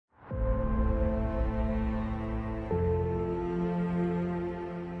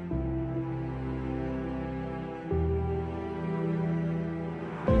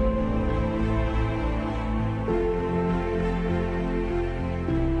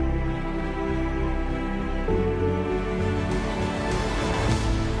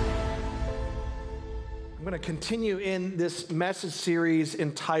continue in this message series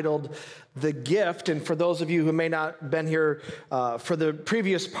entitled The Gift. And for those of you who may not have been here for the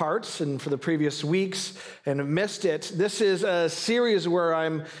previous parts and for the previous weeks and have missed it, this is a series where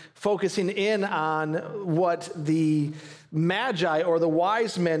I'm focusing in on what the Magi or the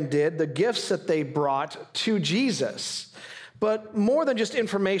wise men did, the gifts that they brought to Jesus. But more than just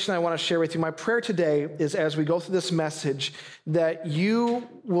information I want to share with you, my prayer today is as we go through this message that you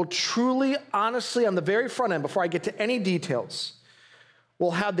will truly, honestly, on the very front end, before I get to any details,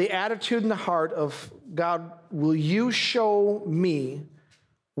 will have the attitude and the heart of, God, will you show me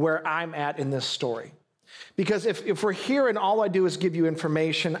where I'm at in this story? Because if we're here and all I do is give you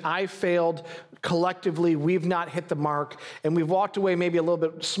information, I failed collectively, we've not hit the mark, and we've walked away maybe a little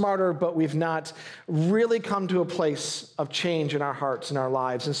bit smarter, but we've not really come to a place of change in our hearts and our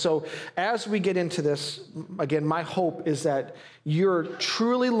lives. And so as we get into this, again, my hope is that you're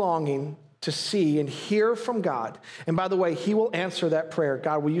truly longing to see and hear from God. And by the way, he will answer that prayer.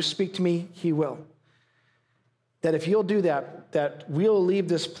 God, will you speak to me? He will. That if you'll do that, that we'll leave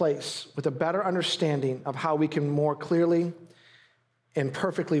this place with a better understanding of how we can more clearly and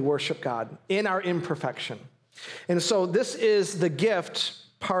perfectly worship God in our imperfection. And so this is the gift,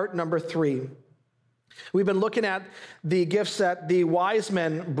 part number 3. We've been looking at the gifts that the wise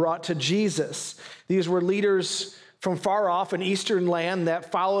men brought to Jesus. These were leaders from far off an eastern land that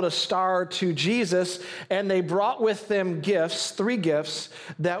followed a star to Jesus, and they brought with them gifts, 3 gifts,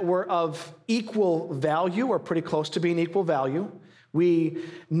 that were of equal value or pretty close to being equal value. We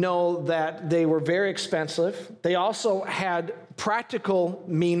know that they were very expensive. They also had practical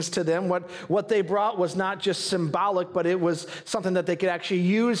means to them. What they brought was not just symbolic, but it was something that they could actually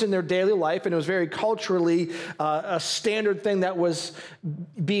use in their daily life, and it was very culturally a standard thing that was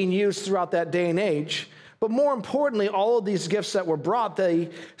being used throughout that day and age. But more importantly, all of these gifts that were brought,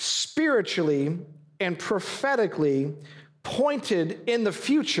 they spiritually and prophetically pointed in the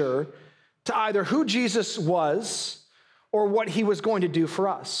future to either who Jesus was or what he was going to do for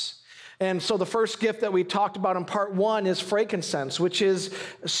us. And so the first gift that we talked about in part 1 is frankincense, which is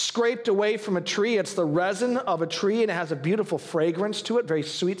scraped away from a tree. It's the resin of a tree, and it has a beautiful fragrance to it, very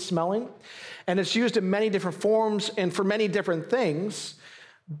sweet smelling. And it's used in many different forms and for many different things.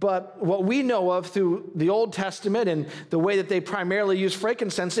 But what we know of through the Old Testament and the way that they primarily used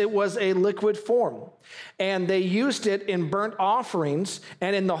frankincense, it was a liquid form. And they used it in burnt offerings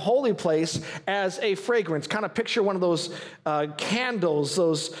and in the holy place as a fragrance. Kind of picture one of those candles,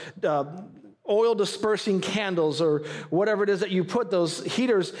 those oil dispersing candles or whatever it is that you put, those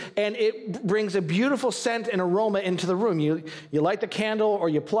heaters, and it brings a beautiful scent and aroma into the room. You light the candle or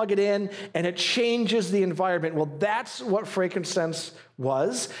you plug it in and it changes the environment. Well, that's what frankincense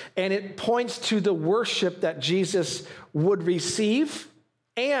was, and it points to the worship that Jesus would receive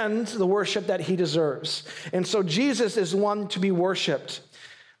and the worship that he deserves. And so Jesus is one to be worshiped.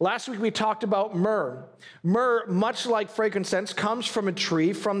 Last week we talked about myrrh. Myrrh, much like frankincense, comes from a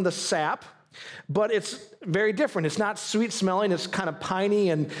tree, from the sap, but it's very different. It's not sweet smelling. It's kind of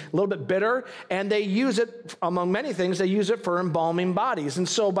piney and a little bit bitter. And they use it, among many things, they use it for embalming bodies. And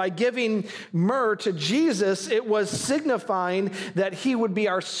so by giving myrrh to Jesus, it was signifying that he would be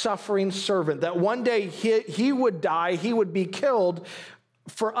our suffering servant, that one day he would die, he would be killed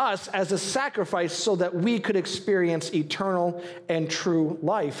for us as a sacrifice so that we could experience eternal and true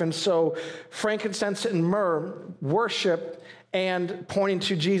life. And so frankincense and myrrh worship and pointing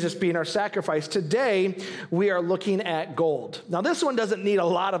to Jesus being our sacrifice. Today, we are looking at gold. Now, this one doesn't need a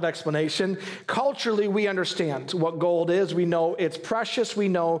lot of explanation. Culturally, we understand what gold is. We know it's precious. We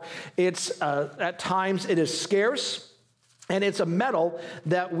know it's, at times, it is scarce. And it's a metal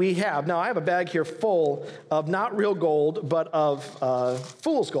that we have. Now, I have a bag here full of not real gold, but of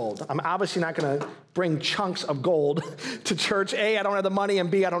fool's gold. I'm obviously not going to bring chunks of gold to church. A, I don't have the money,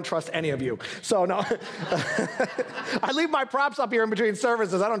 and B, I don't trust any of you. So, no. I leave my props up here in between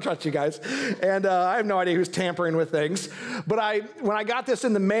services. I don't trust you guys. And I have no idea who's tampering with things. But when I got this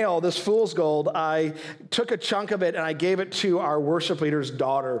in the mail, this fool's gold, I took a chunk of it, and I gave it to our worship leader's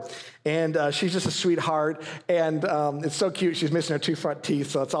daughter. And she's just a sweetheart, and it's so cute. She's missing her 2 front teeth,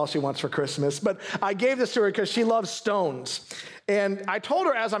 so that's all she wants for Christmas. But I gave this to her because she loves stones. And I told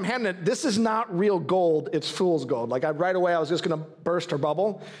her as I'm handing it, this is not real gold, it's fool's gold. Like right away, I was just going to burst her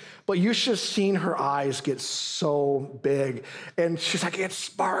bubble. But you should have seen her eyes get so big. And she's like, it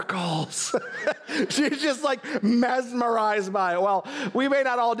sparkles. She's just like mesmerized by it. Well, we may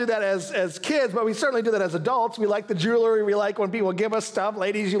not all do that as kids, but we certainly do that as adults. We like the jewelry. We like when people give us stuff.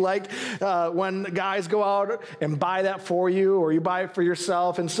 Ladies, you like when guys go out and buy that for you, or you buy it for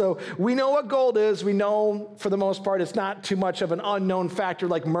yourself. And so we know what gold is. We know, for the most part, it's not too much of an unknown factor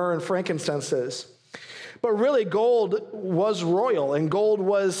like myrrh and frankincense is. But really, gold was royal, and gold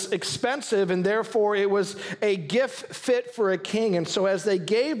was expensive, and therefore it was a gift fit for a king. And so as they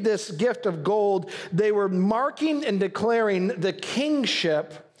gave this gift of gold, they were marking and declaring the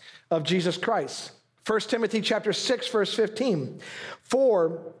kingship of Jesus Christ. 1 Timothy chapter 6, verse 15.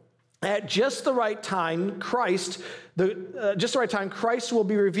 For at just the right time, Christ will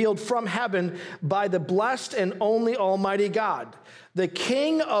be revealed from heaven by the blessed and only Almighty God, the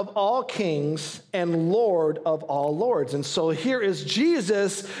King of all kings and Lord of all lords. And so here is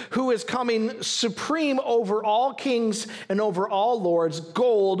Jesus, who is coming supreme over all kings and over all lords.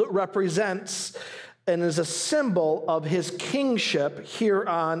 Gold represents and is a symbol of his kingship here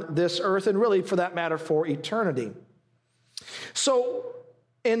on this earth, and really, for that matter, for eternity. So,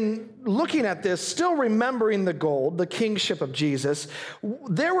 in looking at this, still remembering the gold, the kingship of Jesus,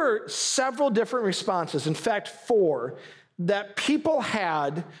 there were several different responses, in fact, 4, that people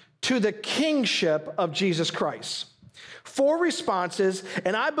had to the kingship of Jesus Christ. 4 responses,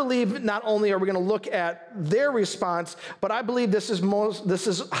 and I believe not only are we going to look at their response, but I believe this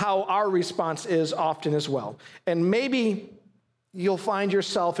is how our response is often as well. And maybe you'll find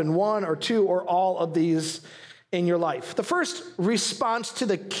yourself in 1 or 2 or all of these in your life. The first response to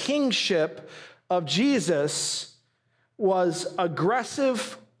the kingship of Jesus was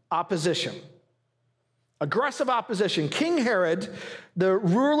aggressive opposition. Aggressive opposition. King Herod, the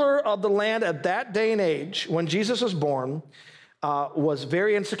ruler of the land at that day and age when Jesus was born, was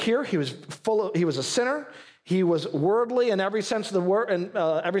very insecure. He was a sinner. He was worldly in every sense of the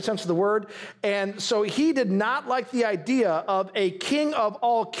word, and so he did not like the idea of a king of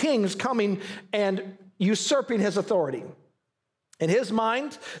all kings coming and usurping his authority. In his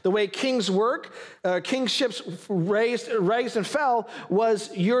mind, the way kings work, kingships raised and fell, was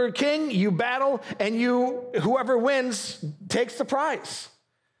you're king, you battle, and whoever wins takes the prize.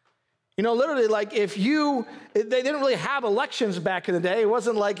 You know, literally, like they didn't really have elections back in the day. It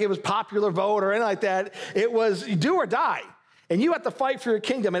wasn't like it was popular vote or anything like that. It was do or die. And you have to fight for your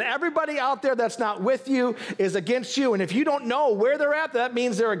kingdom. And everybody out there that's not with you is against you. And if you don't know where they're at, that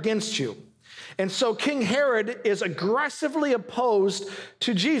means they're against you. And so King Herod is aggressively opposed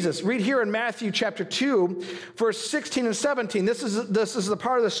to Jesus. Read here in Matthew chapter 2, verse 16 and 17. This is the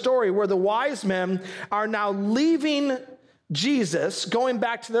part of the story where the wise men are now leaving Jesus, going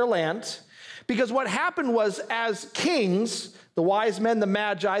back to their land. Because what happened was, as kings, the wise men, the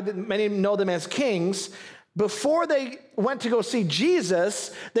magi, many know them as kings, before they went to go see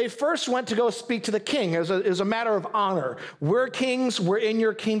Jesus, they first went to go speak to the king. It was a matter of honor. We're kings. We're in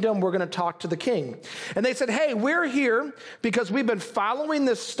your kingdom. We're going to talk to the king. And they said, hey, we're here because we've been following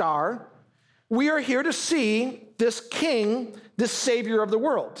this star. We are here to see this king, this savior of the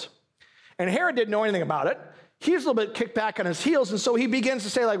world. And Herod didn't know anything about it. He's a little bit kicked back on his heels, and so he begins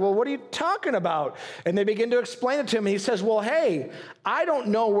to say, like, well, what are you talking about? And they begin to explain it to him, and he says, well, hey, I don't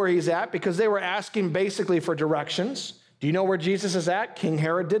know where he's at, because they were asking basically for directions. Do you know where Jesus is at? King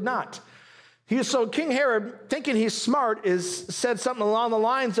Herod did not. So King Herod, thinking he's smart, said something along the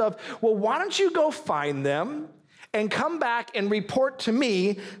lines of, well, why don't you go find them and come back and report to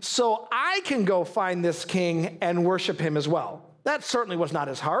me so I can go find this king and worship him as well. That certainly was not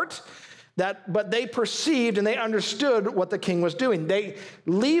his heart. But they perceived and they understood what the king was doing. They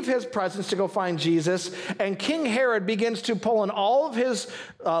leave his presence to go find Jesus, and King Herod begins to pull in all of his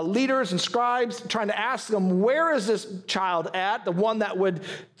leaders and scribes, trying to ask them, where is this child at, the one that would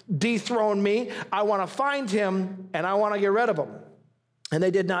dethrone me? I want to find him, and I want to get rid of him. And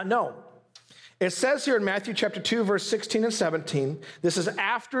they did not know. It says here in Matthew chapter 2, verse 16 and 17, this is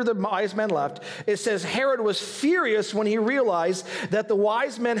after the wise men left, it says, Herod was furious when he realized that the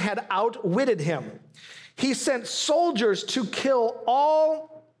wise men had outwitted him. He sent soldiers to kill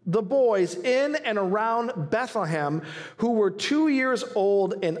all the boys in and around Bethlehem who were 2 years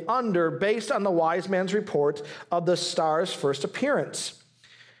old and under, based on the wise man's report of the star's first appearance.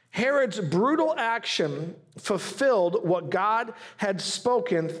 Herod's brutal action fulfilled what God had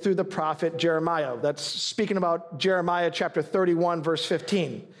spoken through the prophet Jeremiah. That's speaking about Jeremiah chapter 31, verse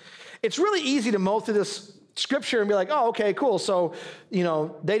 15. It's really easy to mull through this scripture and be like, oh, okay, cool. So,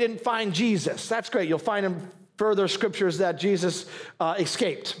 they didn't find Jesus. That's great. You'll find in further scriptures that Jesus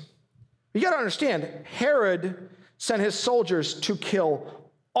escaped. You got to understand, Herod sent his soldiers to kill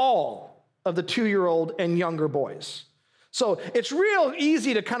all of the 2-year-old and younger boys. So it's real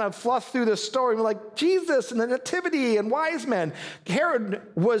easy to kind of fluff through this story and be like, Jesus and the nativity and wise men. Herod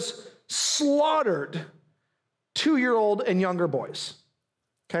was slaughtered 2-year-old and younger boys.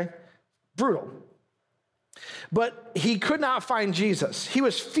 Okay? Brutal. But he could not find Jesus. He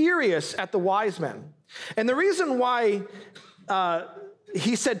was furious at the wise men. And the reason why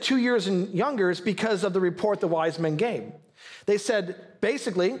he said 2 years and younger is because of the report the wise men gave. They said,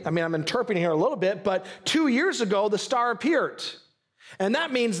 basically, I mean, I'm interpreting here a little bit, but 2 years ago, the star appeared. And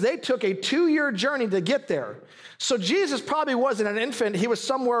that means they took a 2-year journey to get there. So Jesus probably wasn't an infant. He was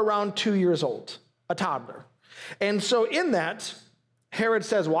somewhere around 2 years old, a toddler. And so in that, Herod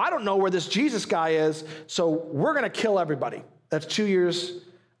says, well, I don't know where this Jesus guy is, so we're going to kill everybody that's 2 years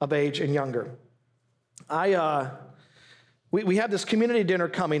of age and younger. We have this community dinner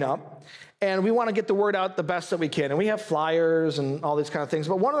coming up, and we want to get the word out the best that we can. And we have flyers and all these kind of things.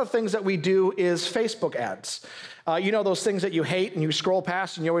 But one of the things that we do is Facebook ads. You know those things that you hate and you scroll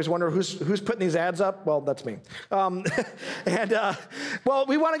past and you always wonder who's putting these ads up? Well, that's me. Well,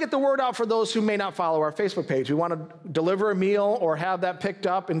 we want to get the word out for those who may not follow our Facebook page. We want to deliver a meal or have that picked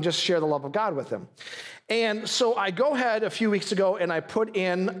up and just share the love of God with them. And so I go ahead a few weeks ago and I put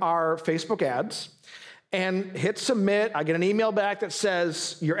in our Facebook ads and hit submit. I get an email back that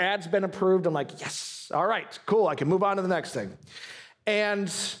says, your ad's been approved. I'm like, yes, all right, cool. I can move on to the next thing. And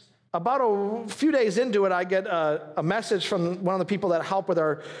about a few days into it, I get a message from one of the people that help with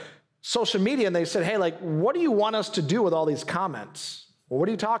our social media, and they said, hey, like, what do you want us to do with all these comments? Well, what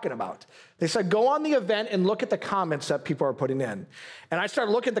are you talking about? They said, go on the event and look at the comments that people are putting in. And I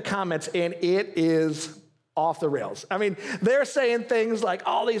started looking at the comments, and it is off the rails. I mean, they're saying things like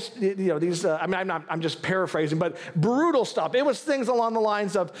all these, I'm just paraphrasing, but brutal stuff. It was things along the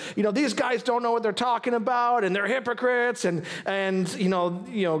lines of, these guys don't know what they're talking about, and they're hypocrites, and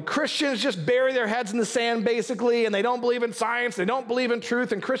Christians just bury their heads in the sand, basically, and they don't believe in science, they don't believe in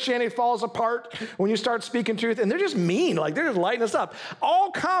truth, and Christianity falls apart when you start speaking truth, and they're just mean, like they're just lighting us up. All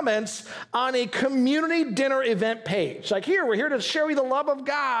comments on a community dinner event page. Like, we're here to show you the love of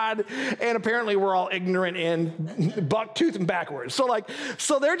God, and apparently we're all ignorant and buck tooth and backwards.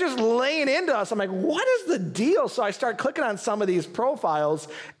 So they're just laying into us. I'm like, what is the deal? So I start clicking on some of these profiles,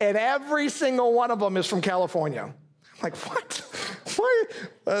 and every single one of them is from California. I'm like, what?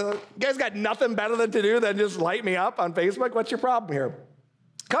 You guys got nothing better to do than just light me up on Facebook? What's your problem here?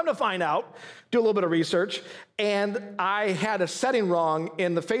 Come to find out, do a little bit of research, and I had a setting wrong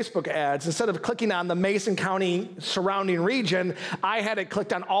in the Facebook ads. Instead of clicking on the Mason County surrounding region, I had it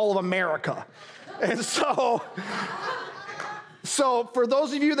clicked on all of America. And so for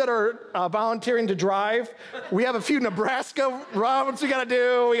those of you that are volunteering to drive, we have a few Nebraska routes we got to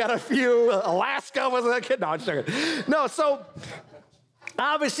do. We got a few Alaska. Wasn't that kid? No, I'm just joking. No, so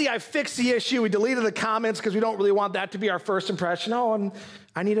obviously I fixed the issue. We deleted the comments because we don't really want that to be our first impression. Oh,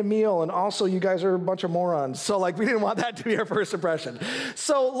 I need a meal, and also you guys are a bunch of morons. So we didn't want that to be our first impression.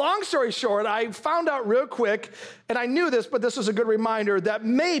 So long story short, I found out real quick, and I knew this, but this was a good reminder, that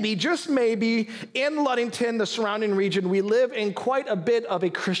maybe, just maybe, in Ludington, the surrounding region, we live in quite a bit of a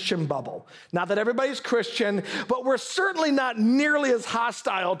Christian bubble. Not that everybody's Christian, but we're certainly not nearly as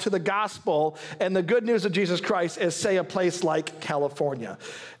hostile to the gospel and the good news of Jesus Christ as, say, a place like California.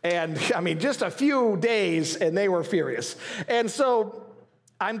 And I mean, just a few days, and they were furious. And so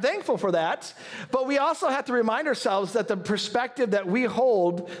I'm thankful for that, but we also have to remind ourselves that the perspective that we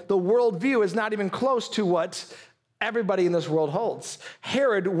hold, the worldview, is not even close to what everybody in this world holds.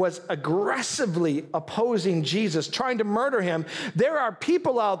 Herod was aggressively opposing Jesus, trying to murder him. There are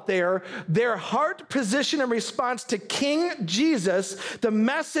people out there, their heart position and response to King Jesus, the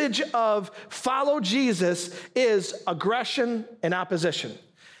message of follow Jesus, is aggression and opposition.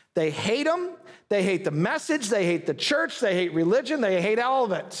 They hate him. They hate the message, they hate the church, they hate religion, they hate all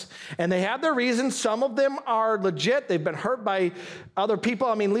of it. And they have their reasons. Some of them are legit. They've been hurt by other people.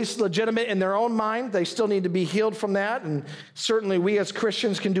 I mean, at least legitimate in their own mind. They still need to be healed from that. And certainly we as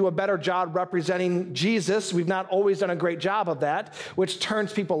Christians can do a better job representing Jesus. We've not always done a great job of that, which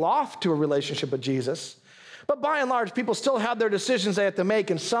turns people off to a relationship with Jesus. But by and large, people still have their decisions they have to make,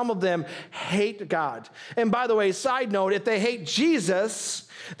 and some of them hate God. And by the way, side note, if they hate Jesus,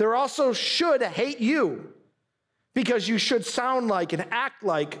 they also should hate you, because you should sound like and act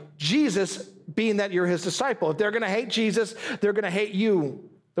like Jesus, being that you're his disciple. If they're going to hate Jesus, they're going to hate you,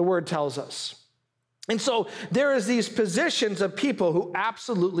 the word tells us. And so there is these positions of people who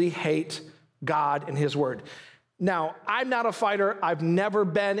absolutely hate God and his word. Now, I'm not a fighter. I've never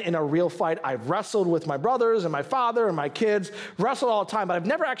been in a real fight. I've wrestled with my brothers and my father and my kids, wrestled all the time, but I've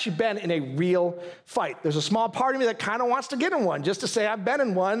never actually been in a real fight. There's a small part of me that kind of wants to get in one, just to say I've been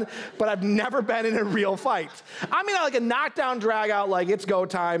in one, but I've never been in a real fight. I mean, like a knockdown, drag out, like it's go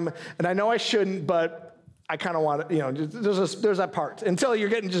time, and I know I shouldn't, but I kind of want to, there's that part until you're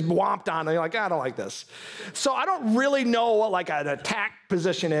getting just whomped on and you're like, I don't like this. So I don't really know what like an attack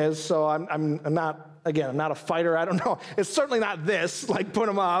position is. So I'm not, again, I'm not a fighter. I don't know. It's certainly not this, like put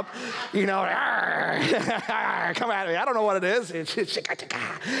them up, you know, come at me. I don't know what it is.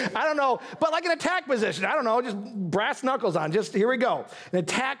 I don't know. But like an attack position. I don't know. Just brass knuckles on. Just here we go. An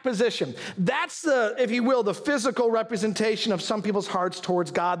attack position. That's the, if you will, the physical representation of some people's hearts towards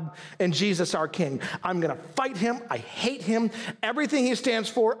God and Jesus, our King. I'm going to fight him. I hate him. Everything he stands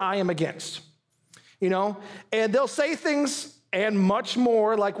for, I am against. You know, and they'll say things and much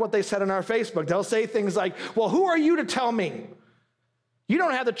more like what they said on our Facebook. They'll say things like, well, who are you to tell me? You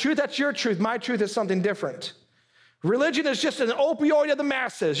don't have the truth. That's your truth. My truth is something different. Religion is just an opioid of the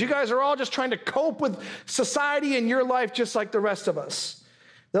masses. You guys are all just trying to cope with society and your life just like the rest of us.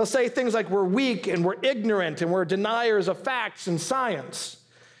 They'll say things like we're weak and we're ignorant and we're deniers of facts and science.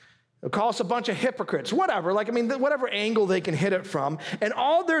 They'll call us a bunch of hypocrites, whatever. Like, I mean, whatever angle they can hit it from. And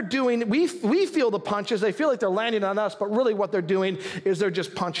all they're doing, we feel the punches. They feel like they're landing on us, but really what they're doing is they're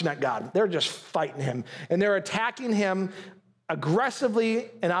just punching at God. They're just fighting him. And they're attacking him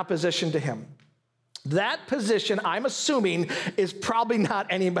aggressively in opposition to him. That position, I'm assuming, is probably not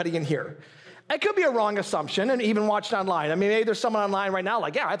anybody in here. It could be a wrong assumption, and even watched online. I mean, maybe there's someone online right now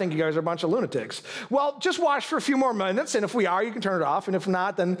like, yeah, I think you guys are a bunch of lunatics. Well, just watch for a few more minutes, and if we are, you can turn it off, and if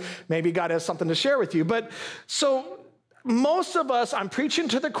not, then maybe God has something to share with you. But so most of us, I'm preaching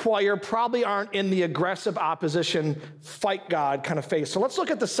to the choir, probably aren't in the aggressive opposition, fight God kind of phase. So let's look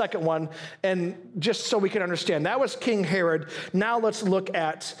at the second one, and just so we can understand. That was King Herod. Now let's look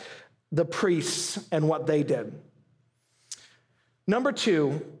at the priests and what they did. Number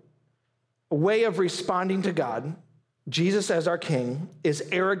two, a way of responding to God, Jesus as our king, is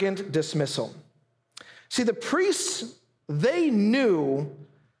arrogant dismissal. See, the priests, they knew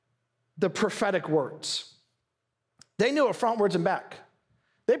the prophetic words. They knew it frontwards and back.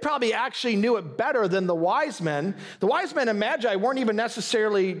 They probably actually knew it better than the wise men. The wise men and Magi weren't even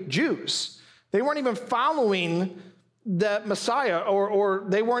necessarily Jews. They weren't even following the Messiah, or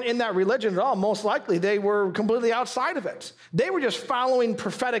they weren't in that religion at all. Most likely, they were completely outside of it. They were just following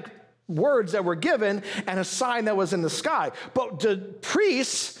prophetic words that were given and a sign that was in the sky. But the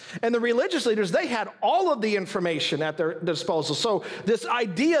priests and the religious leaders, they had all of the information at their disposal. So this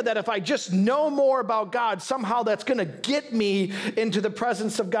idea that if I just know more about God, somehow that's going to get me into the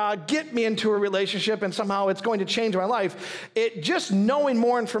presence of God, get me into a relationship, and somehow it's going to change my life. It just knowing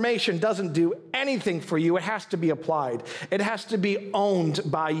more information doesn't do anything for you. It has to be applied. It has to be owned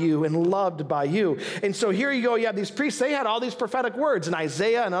by you and loved by you. And so here you go. You have these priests. They had all these prophetic words in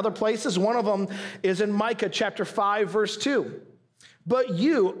Isaiah and other places. One of them is in Micah chapter 5, verse 2. But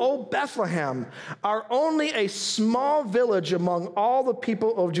you, O Bethlehem, are only a small village among all the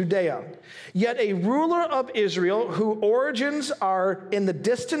people of Judea. Yet a ruler of Israel, whose origins are in the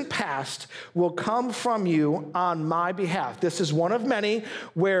distant past, will come from you on my behalf. This is one of many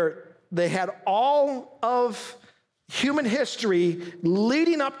where they had all of human history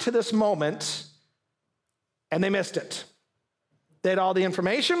leading up to this moment, and they missed it. They had all the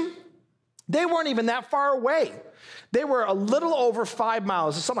information. They weren't even that far away. They were a little over 5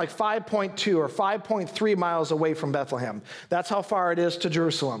 miles, something like 5.2 or 5.3 miles away from Bethlehem. That's how far it is to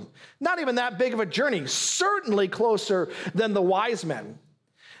Jerusalem. Not even that big of a journey, certainly closer than the wise men.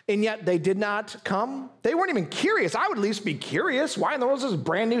 And yet they did not come. They weren't even curious. I would at least be curious. Why in the world is this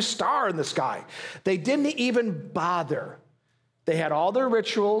brand new star in the sky? They didn't even bother. They had all their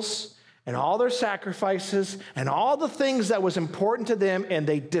rituals and all their sacrifices and all the things that was important to them, and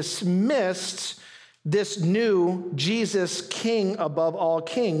they dismissed this new Jesus, King above all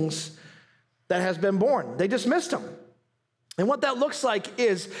kings, that has been born. They dismissed him. And what that looks like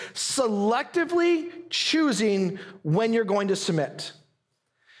is selectively choosing when you're going to submit,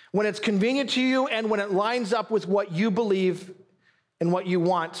 when it's convenient to you and when it lines up with what you believe and what you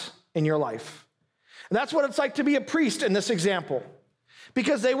want in your life. And that's what it's like to be a priest in this example.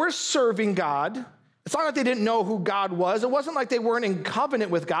 Because they were serving God. It's not like they didn't know who God was. It wasn't like they weren't in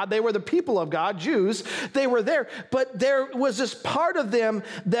covenant with God. They were the people of God, Jews. They were there. But there was this part of them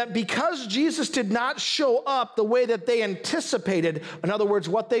that because Jesus did not show up the way that they anticipated, in other words,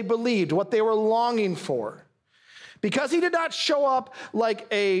 what they believed, what they were longing for, because he did not show up like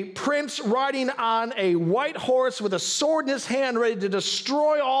a prince riding on a white horse with a sword in his hand ready to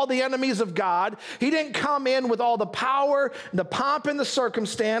destroy all the enemies of God. He didn't come in with all the power, the pomp, and the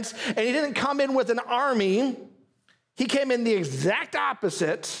circumstance, and he didn't come in with an army. He came in the exact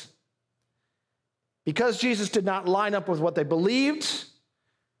opposite. Because Jesus did not line up with what they believed,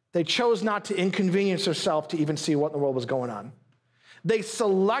 they chose not to inconvenience themselves to even see what in the world was going on. They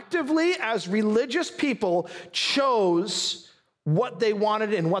selectively, as religious people, chose what they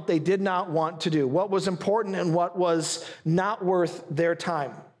wanted and what they did not want to do, what was important and what was not worth their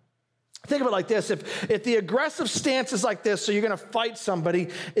time. Think of it like this. If the aggressive stance is like this, so you're going to fight somebody,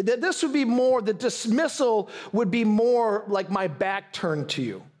 this would be more, the dismissal would be more like my back turned to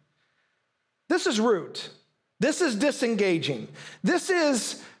you. This is rude. This is disengaging. This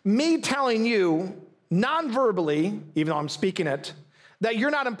is me telling you non-verbally, even though I'm speaking it, that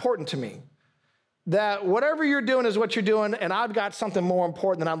you're not important to me. That whatever you're doing is what you're doing, and I've got something more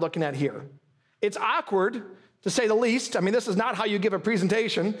important than I'm looking at here. It's awkward, to say the least. I mean, this is not how you give a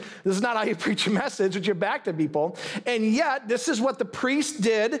presentation. This is not how you preach a message with your back to people. And yet, this is what the priest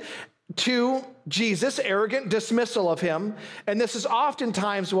did to Jesus, arrogant dismissal of him. And this is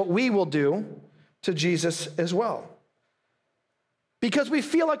oftentimes what we will do to Jesus as well. Because we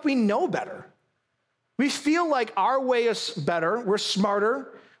feel like we know better. We feel like our way is better. We're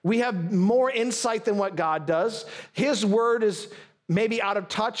smarter. We have more insight than what God does. His word is maybe out of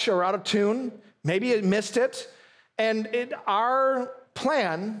touch or out of tune. Maybe it missed it. And our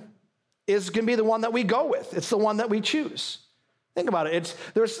plan is going to be the one that we go with. It's the one that we choose. Think about it.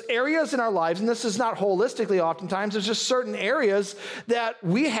 There's areas in our lives, and this is not holistically oftentimes, there's just certain areas that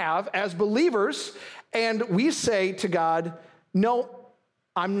we have as believers, and we say to God, no,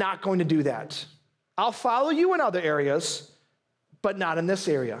 I'm not going to do that. I'll follow you in other areas, but not in this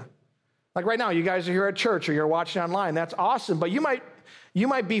area. Like right now, you guys are here at church or you're watching online. That's awesome, but you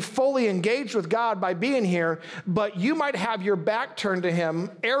might be fully engaged with God by being here, but you might have your back turned to him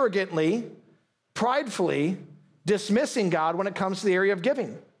arrogantly, pridefully, dismissing God when it comes to the area of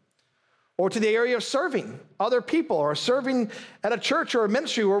giving or to the area of serving other people or serving at a church or a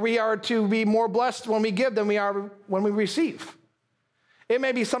ministry where we are to be more blessed when we give than we are when we receive. It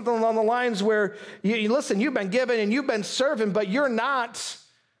may be something along the lines where you listen, you've been giving and you've been serving, but you're not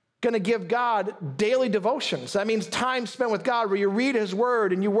going to give God daily devotions. That means time spent with God where you read his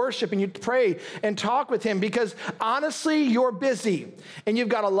word and you worship and you pray and talk with him, because honestly, you're busy and you've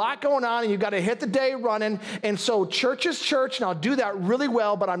got a lot going on and you've got to hit the day running. And so church is church, and I'll do that really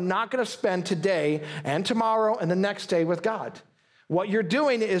well, but I'm not going to spend today and tomorrow and the next day with God. What you're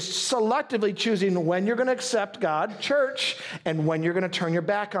doing is selectively choosing when you're going to accept God, church, and when you're going to turn your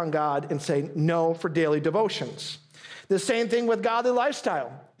back on God and say no for daily devotions. The same thing with godly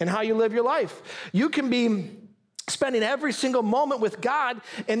lifestyle and how you live your life. You can be spending every single moment with God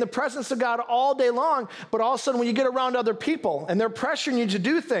in the presence of God all day long, but all of a sudden when you get around other people and they're pressuring you to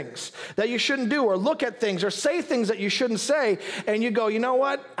do things that you shouldn't do or look at things or say things that you shouldn't say, and you go, you know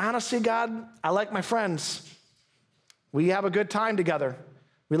what? Honestly, God, I like my friends. We have a good time together.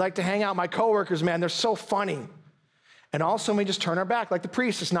 We like to hang out. My coworkers, man, they're so funny. And all of a sudden we just turn our back like the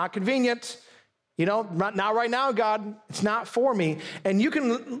priest. It's not convenient. You know, not right now, God. It's not for me. And you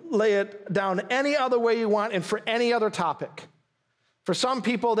can lay it down any other way you want and for any other topic. For some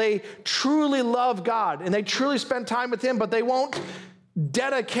people, they truly love God and they truly spend time with him, but they won't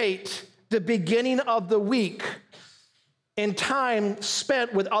dedicate the beginning of the week in time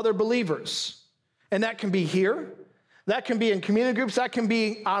spent with other believers. And that can be here. That can be in community groups. That can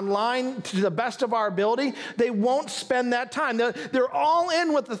be online to the best of our ability. They won't spend that time. They're all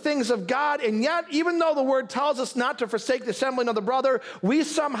in with the things of God. And yet, even though the word tells us not to forsake the assembling of the brother, we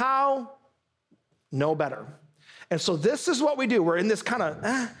somehow know better. And so this is what we do. We're in this kind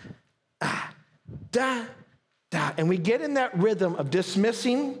of and we get in that rhythm of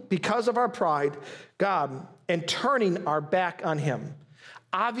dismissing, because of our pride, God, and turning our back on him.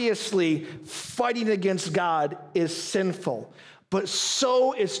 Obviously, fighting against God is sinful, but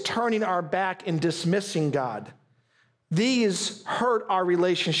so is turning our back and dismissing God. These hurt our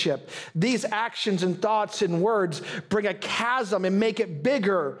relationship. These actions and thoughts and words bring a chasm and make it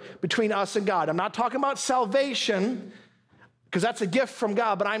bigger between us and God. I'm not talking about salvation, because that's a gift from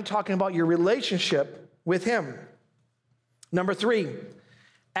God, but I'm talking about your relationship with him. Number 3.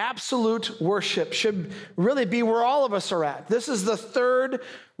 Absolute worship should really be where all of us are at. This is the third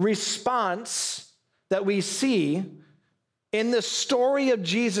response that we see in the story of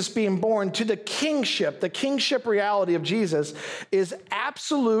Jesus being born to the kingship reality of Jesus is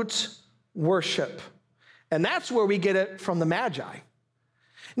absolute worship. And that's where we get it from the Magi.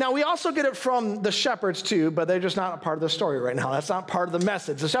 Now, we also get it from the shepherds too, but they're just not a part of the story right now. That's not part of the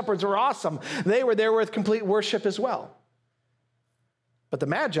message. The shepherds were awesome. They were there with complete worship as well. But the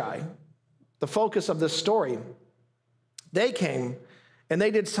Magi, the focus of this story, they came and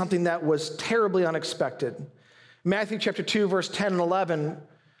they did something that was terribly unexpected. Matthew chapter 2, verse 10 and 11,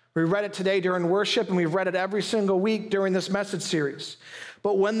 We read it today during worship, and we've read it every single week during this message series.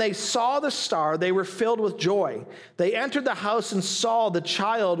 But when they saw the star, they were filled with joy. They entered the house and saw the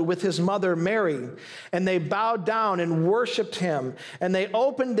child with his mother Mary, and they bowed down and worshiped him. And they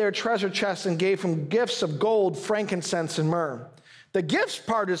opened their treasure chests and gave him gifts of gold, frankincense, and myrrh. The gifts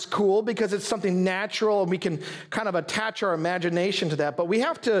part is cool because it's something natural, and we can kind of attach our imagination to that. But we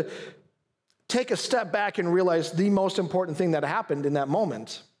have to take a step back and realize the most important thing that happened in that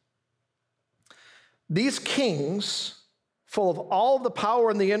moment. These kings, full of all the power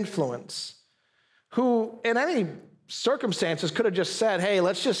and the influence, who in any circumstances could have just said, hey,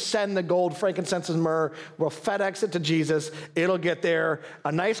 let's just send the gold, frankincense, and myrrh. We'll FedEx it to Jesus. It'll get there.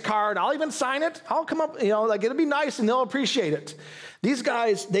 A nice card. I'll even sign it. I'll come up, it'll be nice and they'll appreciate it. These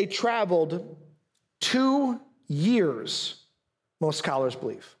guys, they traveled 2 years, most scholars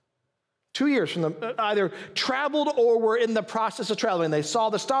believe. 2 years from them, either traveled or were in the process of traveling. They saw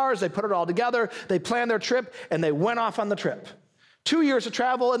the stars, they put it all together, they planned their trip, and they went off on the trip. 2 years to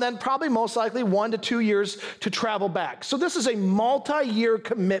travel, and then probably most likely 1 to 2 years to travel back. So this is a multi-year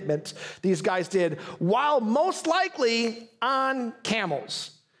commitment these guys did, while most likely on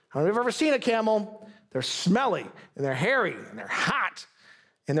camels. I don't know if you've ever seen a camel. They're smelly, and they're hairy, and they're hot,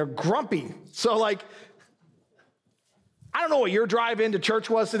 and they're grumpy. So I don't know what your drive into church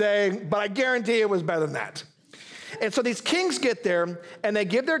was today, but I guarantee it was better than that. And so these kings get there, and they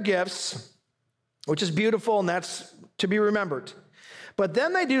give their gifts, which is beautiful, and that's to be remembered. But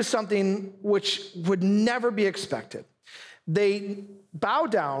then they do something which would never be expected. They bow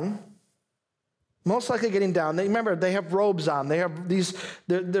down, most likely getting down. Remember, they have robes on. They have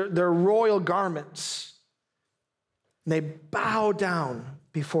their royal garments. And they bow down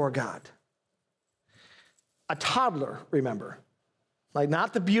before God. A toddler, remember.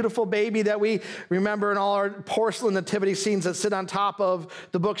 Not the beautiful baby that we remember in all our porcelain nativity scenes that sit on top of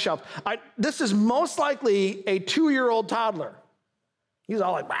the bookshelf. This is most likely a 2-year-old toddler. He's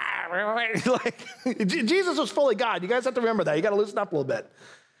all Jesus was fully God. You guys have to remember that. You got to loosen up a little bit.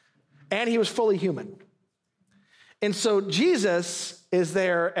 And he was fully human. And so Jesus is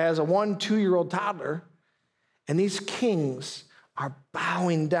there as a 1-2-year-old toddler, and these kings are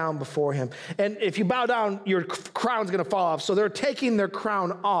bowing down before him. And if you bow down, your crown's going to fall off. So they're taking their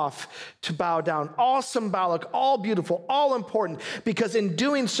crown off to bow down. All symbolic, all beautiful, all important, because in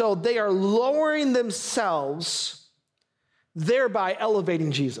doing so, they are lowering themselves, thereby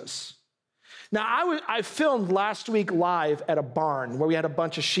elevating Jesus. Now, I filmed last week live at a barn where we had a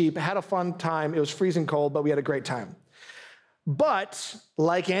bunch of sheep, had a fun time. It was freezing cold, but we had a great time. But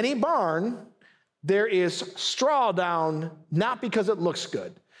like any barn, there is straw down, not because it looks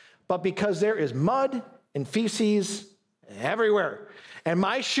good, but because there is mud and feces everywhere. And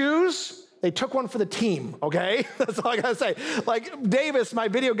my shoes, they took one for the team, okay? That's all I gotta say. Davis, my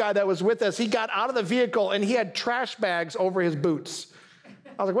video guy that was with us, he got out of the vehicle and he had trash bags over his boots.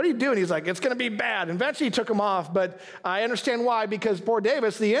 I was like, what are you doing? He's like, it's going to be bad. And eventually he took them off, but I understand why, because poor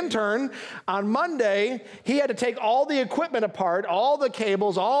Davis, the intern, on Monday, he had to take all the equipment apart, all the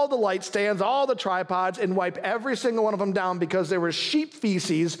cables, all the light stands, all the tripods, and wipe every single one of them down because there was sheep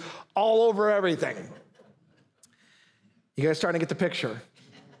feces all over everything. You guys starting to get the picture?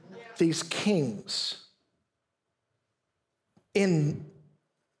 Yeah. These kings in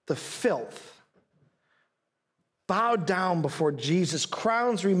the filth bowed down before Jesus,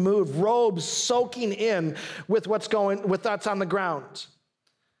 crowns removed, robes soaking in with what's on the ground.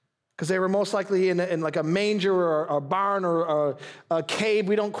 Because they were most likely in like a manger or a barn or a cave.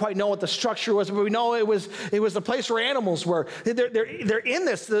 We don't quite know what the structure was, but we know it was the place where animals were. They're in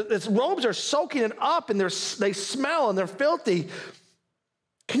this. These robes are soaking it up, and they smell, and they're filthy.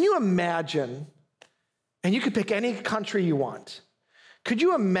 Can you imagine, and you could pick any country you want, could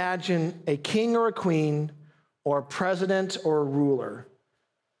you imagine a king or a queen or a president or a ruler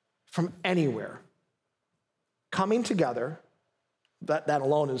from anywhere coming together? That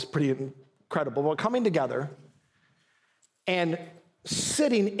alone is pretty incredible. But coming together and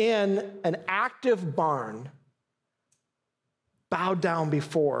sitting in an active barn, bowed down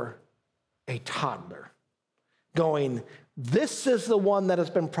before a toddler, going, this is the one that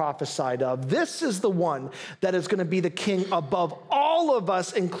has been prophesied of. This is the one that is going to be the king above all of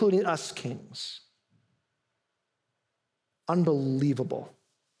us, including us kings. Unbelievable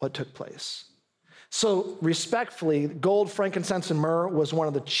what took place. So respectfully, gold, frankincense, and myrrh was one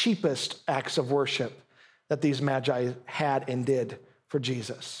of the cheapest acts of worship that these magi had and did for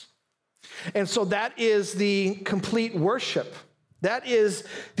Jesus. And so that is the complete worship. That is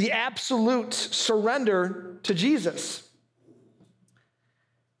the absolute surrender to Jesus.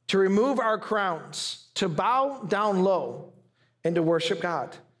 To remove our crowns, to bow down low, and to worship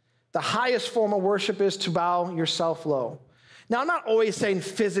God. The highest form of worship is to bow yourself low. Now, I'm not always saying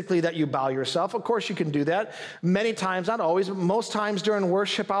physically that you bow yourself. Of course, you can do that. Many times, not always, but most times during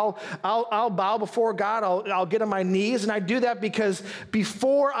worship, I'll bow before God. I'll get on my knees, and I do that because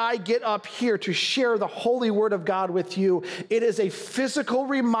before I get up here to share the holy word of God with you, it is a physical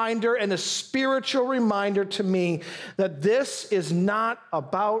reminder and a spiritual reminder to me that this is not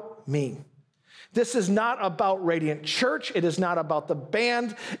about me. This is not about Radiant Church. It is not about the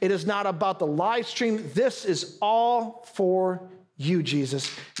band. It is not about the live stream. This is all for you,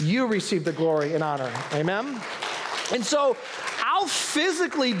 Jesus. You receive the glory and honor. Amen? And so I'll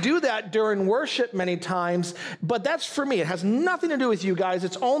physically do that during worship many times, but that's for me. It has nothing to do with you guys.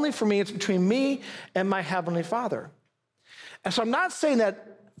 It's only for me. It's between me and my Heavenly Father. And so I'm not saying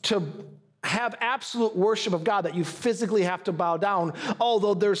that to have absolute worship of God that you physically have to bow down,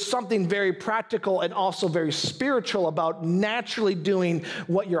 although there's something very practical and also very spiritual about naturally doing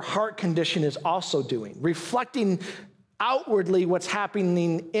what your heart condition is also doing, reflecting outwardly what's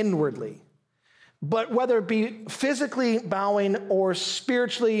happening inwardly. But whether it be physically bowing or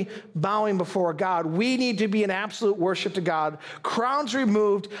spiritually bowing before God, we need to be in absolute worship to God, crowns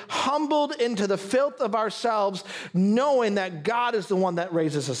removed, humbled into the filth of ourselves, knowing that God is the one that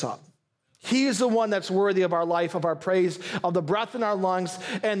raises us up. He is the one that's worthy of our life, of our praise, of the breath in our lungs,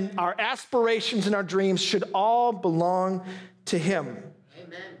 and our aspirations and our dreams should all belong to him.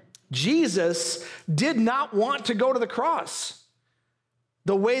 Amen. Jesus did not want to go to the cross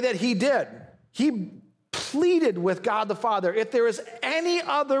the way that he did. He pleaded with God the Father, if there is any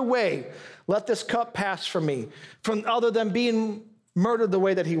other way, let this cup pass from me, from other than being murdered the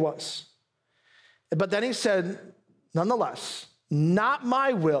way that he was. But then he said, nonetheless, not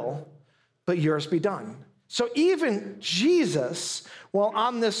my will, but yours be done. So even Jesus, while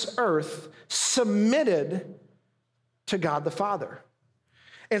on this earth, submitted to God the Father.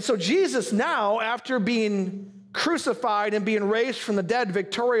 And so Jesus now, after being crucified and being raised from the dead,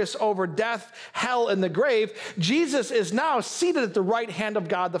 victorious over death, hell, and the grave, Jesus is now seated at the right hand of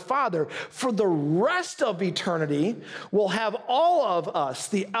God the Father. For the rest of eternity, we'll have all of us,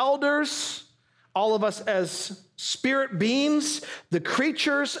 the elders, all of us as spirit beings, the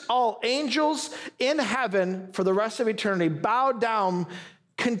creatures, all angels in heaven for the rest of eternity, bow down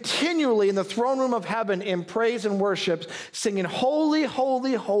continually in the throne room of heaven in praise and worship, singing, holy,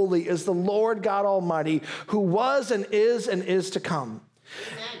 holy, holy is the Lord God Almighty, who was and is to come.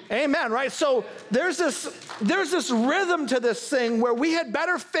 Amen, right? So there's this rhythm to this thing where we had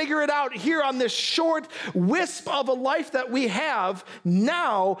better figure it out here on this short wisp of a life that we have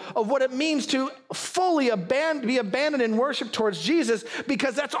now of what it means to fully be abandoned in worship towards Jesus,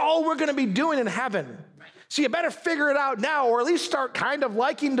 because that's all we're going to be doing in heaven. So you better figure it out now, or at least start kind of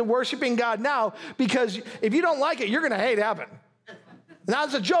liking to worshiping God now, because if you don't like it, you're going to hate heaven. Now,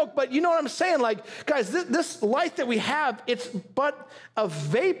 it's a joke, but you know what I'm saying? Like, guys, this life that we have, it's but a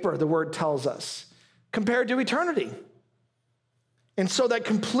vapor, the word tells us, compared to eternity. And so that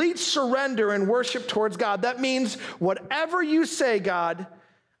complete surrender and worship towards God, that means whatever you say, God,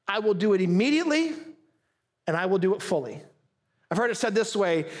 I will do it immediately, and I will do it fully. I've heard it said this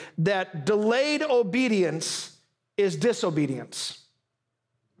way, that delayed obedience is disobedience.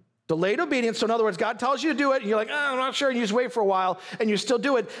 Delayed obedience, so in other words, God tells you to do it, and you're like, I'm not sure, and you just wait for a while, and you still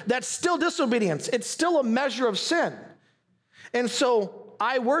do it. That's still disobedience. It's still a measure of sin. And so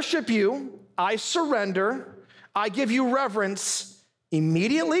I worship you, I surrender, I give you reverence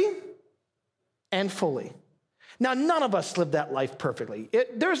immediately and fully. Now, none of us live that life perfectly.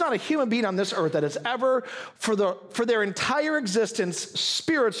 There's not a human being on this earth that has ever, for their entire existence,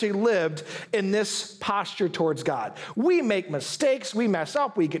 spiritually lived in this posture towards God. We make mistakes, we mess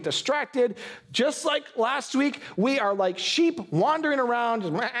up, we get distracted. Just like last week, we are like sheep wandering around,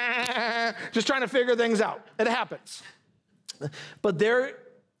 just trying to figure things out. It happens. But there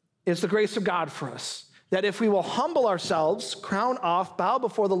is the grace of God for us, that if we will humble ourselves, crown off, bow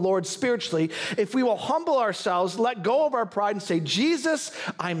before the Lord spiritually, if we will humble ourselves, let go of our pride and say, Jesus,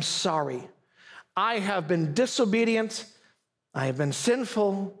 I'm sorry. I have been disobedient. I have been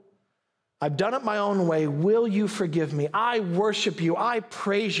sinful. I've done it my own way. Will you forgive me? I worship you. I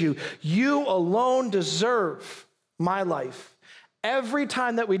praise you. You alone deserve my life. Every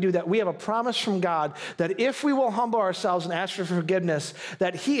time that we do that, we have a promise from God that if we will humble ourselves and ask for forgiveness,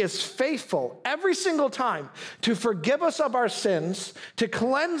 that he is faithful every single time to forgive us of our sins, to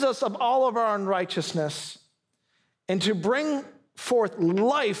cleanse us of all of our unrighteousness, and to bring forth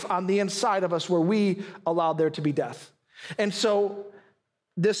life on the inside of us where we allowed there to be death. And so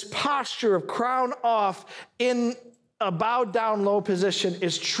this posture of crown off in a bowed down low position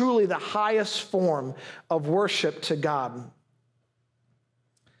is truly the highest form of worship to God.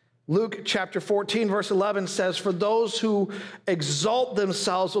 Luke chapter 14, verse 11 says, for those who exalt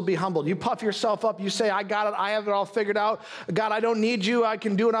themselves will be humbled. You puff yourself up, you say, I got it, I have it all figured out. God, I don't need you, I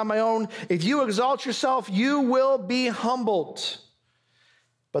can do it on my own. If you exalt yourself, you will be humbled.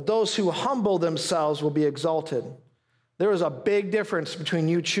 But those who humble themselves will be exalted. There is a big difference between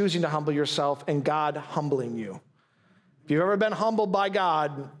you choosing to humble yourself and God humbling you. If you've ever been humbled by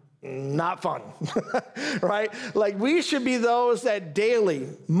God, not fun, right? Like we should be those that daily,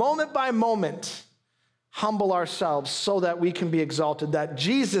 moment by moment, humble ourselves so that we can be exalted, that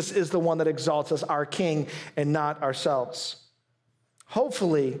Jesus is the one that exalts us, our King, and not ourselves.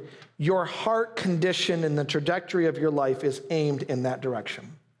 Hopefully, your heart condition and the trajectory of your life is aimed in that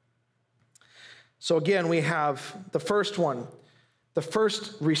direction. So again, we have the first one. The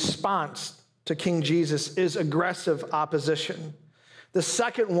first response to King Jesus is aggressive opposition. The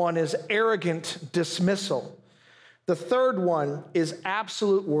second one is arrogant dismissal. The third one is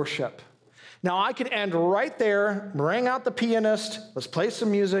absolute worship. Now, I could end right there, bring out the pianist, let's play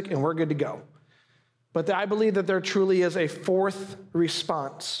some music, and we're good to go. But I believe that there truly is a fourth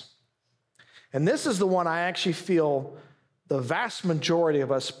response. And this is the one I actually feel the vast majority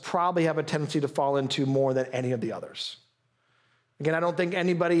of us probably have a tendency to fall into more than any of the others. Again, I don't think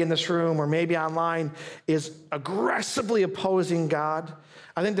anybody in this room or maybe online is aggressively opposing God.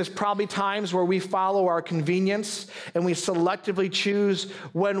 I think there's probably times where we follow our convenience and we selectively choose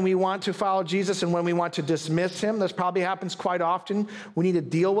when we want to follow Jesus and when we want to dismiss him. This probably happens quite often. We need to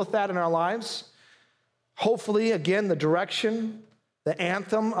deal with that in our lives. Hopefully, again, the direction, the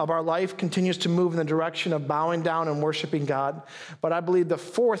anthem of our life continues to move in the direction of bowing down and worshiping God. But I believe the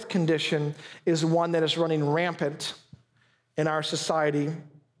fourth condition is one that is running rampant in our society, and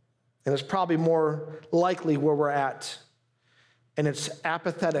it's probably more likely where we're at, and it's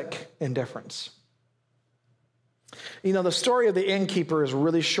apathetic indifference. You know, the story of the innkeeper is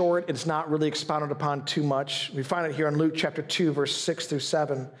really short. It's not really expounded upon too much. We find it here in Luke chapter 2, verse 6 through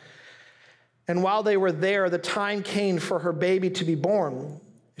 7. And while they were there, the time came for her baby to be born.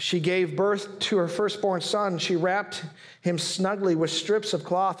 She gave birth to her firstborn son. She wrapped him snugly with strips of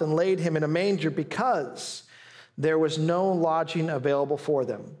cloth and laid him in a manger because there was no lodging available for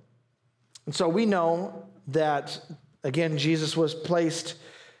them. And so we know that, again, Jesus was placed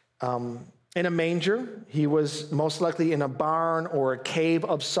in a manger. He was most likely in a barn or a cave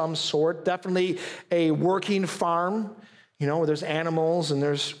of some sort, definitely a working farm, you know, where there's animals and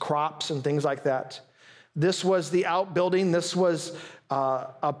there's crops and things like that. This was the outbuilding. This was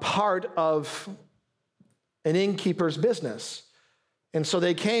a part of an innkeeper's business. And so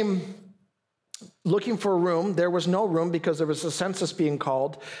they came looking for a room. There was no room because there was a census being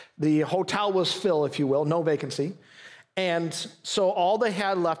called. The hotel was full, if you will, no vacancy. And so all they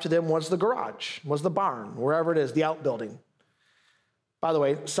had left to them was the garage, was the barn, wherever it is, the outbuilding. By the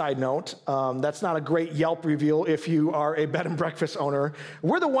way, side note, that's not a great Yelp review if you are a bed and breakfast owner.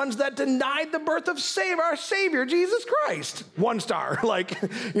 We're the ones that denied the birth of our Savior, Jesus Christ. 1 star. Like,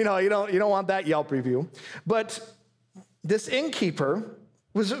 you know, you don't want that Yelp review. But this innkeeper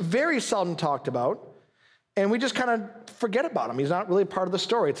was very seldom talked about, and we just kind of forget about him. He's not really part of the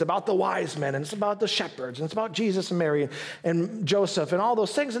story. It's about the wise men, and it's about the shepherds, and it's about Jesus and Mary and Joseph and all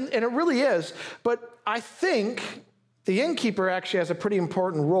those things, and it really is. But I think the innkeeper actually has a pretty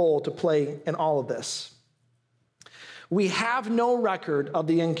important role to play in all of this. We have no record of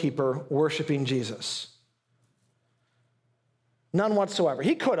the innkeeper worshiping Jesus. None whatsoever.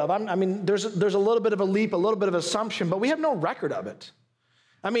 He could have. I mean, there's a little bit of a leap, a little bit of assumption, but we have no record of it.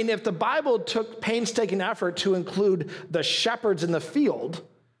 I mean, if the Bible took painstaking effort to include the shepherds in the field,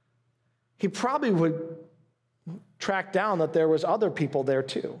 he probably would track down that there was other people there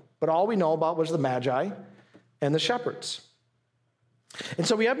too. But all we know about was the Magi and the shepherds. And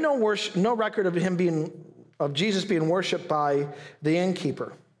so we have no record of Jesus being worshiped by the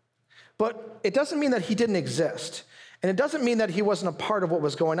innkeeper. But it doesn't mean that he didn't exist. And it doesn't mean that he wasn't a part of what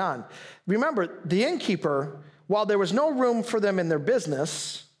was going on. Remember, the innkeeper, while there was no room for them in their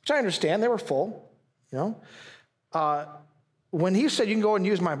business, which I understand, they were full, you know, when he said, you can go and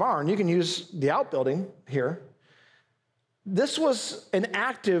use my barn, you can use the outbuilding here, this was an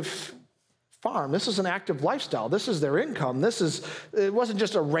active farm. This is an active lifestyle. This is their income. It wasn't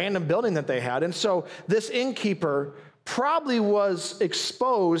just a random building that they had. And so this innkeeper probably was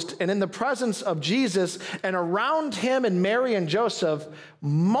exposed and in the presence of Jesus and around him and Mary and Joseph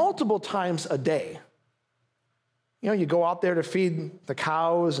multiple times a day. You know, you go out there to feed the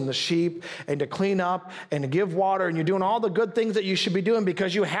cows and the sheep and to clean up and to give water, and you're doing all the good things that you should be doing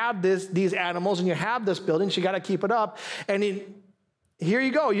because you have these animals and you have this building, so you got to keep it up. And here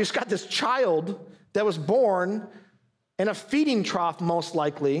you go. You just got this child that was born, in a feeding trough, most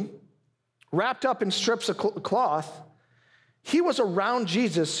likely, wrapped up in strips of cloth. He was around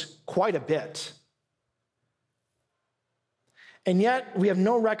Jesus quite a bit. And yet, we have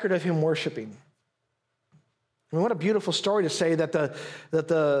no record of him worshiping. I mean, what a beautiful story to say that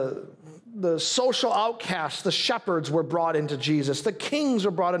the social outcasts, the shepherds were brought into Jesus. The kings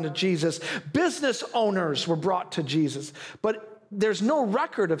were brought into Jesus. Business owners were brought to Jesus. But there's no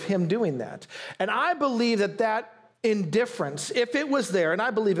record of him doing that. And I believe that indifference, if it was there, and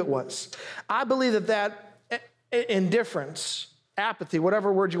I believe it was, I believe that indifference, apathy,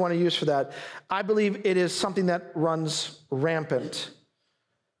 whatever word you want to use for that, I believe it is something that runs rampant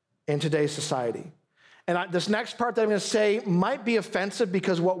in today's society. And this next part that I'm going to say might be offensive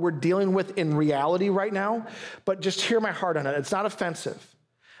because what we're dealing with in reality right now, but just hear my heart on it. It's not offensive.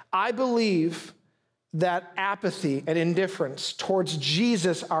 I believe that apathy and indifference towards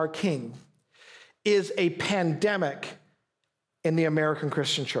Jesus, our King, is a pandemic in the American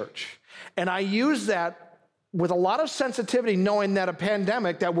Christian church. And I use that with a lot of sensitivity, knowing that a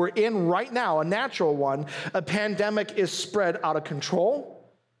pandemic that we're in right now, a natural one, a pandemic is spread out of control.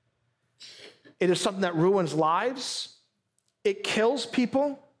 It is something that ruins lives. It kills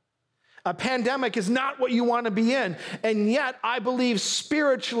people. A pandemic is not what you want to be in. And yet, I believe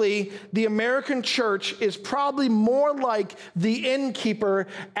spiritually, the American church is probably more like the innkeeper,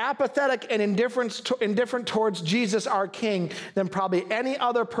 apathetic and indifferent towards Jesus, our King, than probably any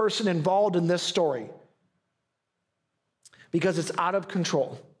other person involved in this story. Because it's out of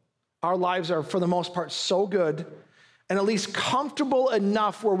control. Our lives are, for the most part, so good and at least comfortable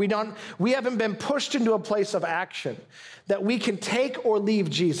enough where we haven't been pushed into a place of action that we can take or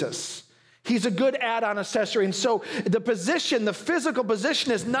leave Jesus. He's a good add-on accessory. And so the physical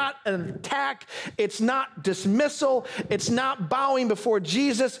position is not an attack. It's not dismissal. It's not bowing before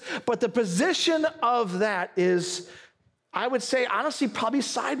Jesus. But the position of that is, I would say, honestly, probably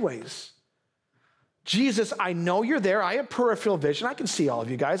sideways. Jesus, I know you're there. I have peripheral vision. I can see all of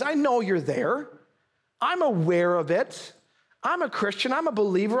you guys. I know you're there. I'm aware of it. I'm a Christian. I'm a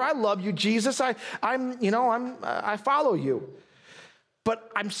believer. I love you, Jesus. I follow you.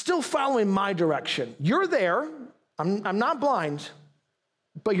 But I'm still following my direction. You're there. I'm not blind,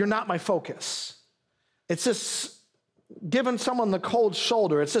 but you're not my focus. It's this giving someone the cold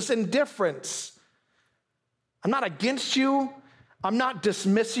shoulder. It's this indifference. I'm not against you. I'm not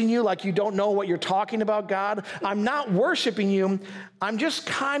dismissing you like you don't know what you're talking about, God. I'm not worshiping you. I'm just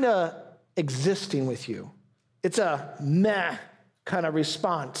kind of existing with you. It's a meh kind of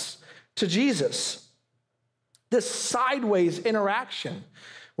response to Jesus. This sideways interaction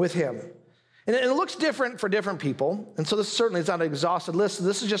with him. And it looks different for different people. And so this certainly is not an exhaustive list.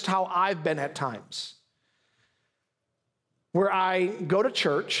 This is just how I've been at times. Where I go to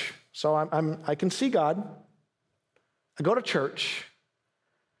church, so I can see God. I go to church,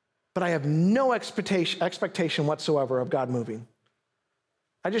 but I have no expectation whatsoever of God moving.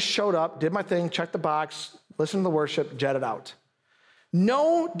 I just showed up, did my thing, checked the box, listened to the worship, jetted out.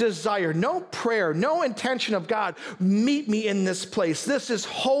 No desire, no prayer, no intention of God, meet me in this place. This is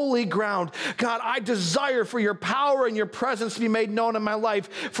holy ground. God, I desire for your power and your presence to be made known in my life,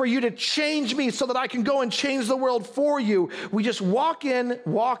 for you to change me so that I can go and change the world for you. We just walk in,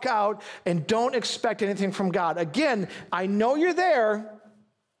 walk out, and don't expect anything from God. Again, I know you're there,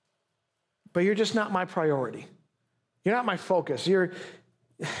 but you're just not my priority. You're not my focus. You're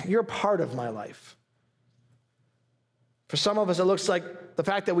a part of my life. For some of us, it looks like the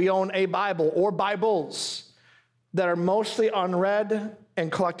fact that we own a Bible or Bibles that are mostly unread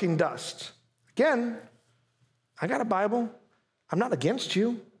and collecting dust. Again, I got a Bible. I'm not against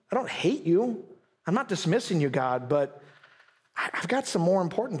you. I don't hate you. I'm not dismissing you, God, but I've got some more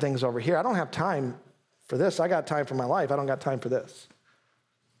important things over here. I don't have time for this. I got time for my life. I don't got time for this.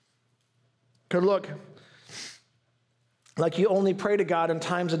 Could look like you only pray to God in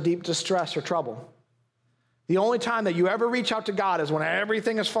times of deep distress or trouble. The only time that you ever reach out to God is when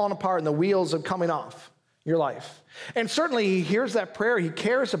everything is falling apart and the wheels are coming off your life. And certainly he hears that prayer. He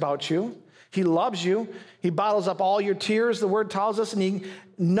cares about you. He loves you. He bottles up all your tears, the word tells us, and he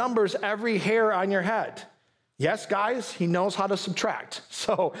numbers every hair on your head. Yes, guys, he knows how to subtract.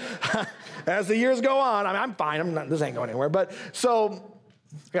 So as the years go on, I'm fine. This ain't going anywhere. But so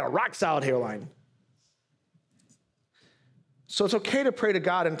I got a rock solid hairline. So it's okay to pray to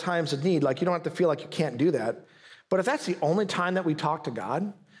God in times of need. Like, you don't have to feel like you can't do that. But if that's the only time that we talk to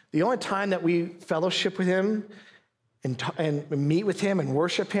God, the only time that we fellowship with him and meet with him and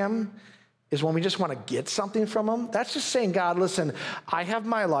worship him is when we just want to get something from him, that's just saying, God, listen, I have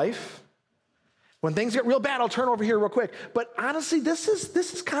my life. When things get real bad, I'll turn over here real quick. But honestly, this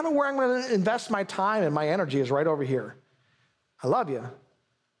is kind of where I'm going to invest my time and my energy is right over here. I love you,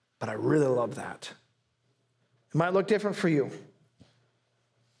 but I really love that. It might look different for you.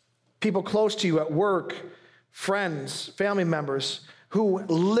 People close to you at work, friends, family members, who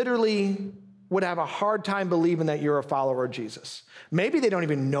literally would have a hard time believing that you're a follower of Jesus. Maybe they don't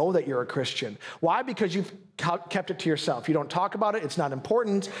even know that you're a Christian. Why? Because you've kept it to yourself. You don't talk about it. It's not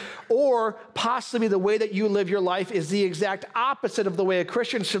important. Or possibly the way that you live your life is the exact opposite of the way a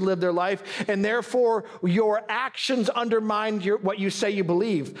Christian should live their life, and therefore your actions undermine what you say you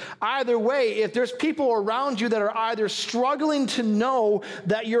believe. Either way, if there's people around you that are either struggling to know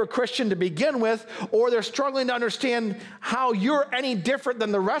that you're a Christian to begin with, or they're struggling to understand how you're any different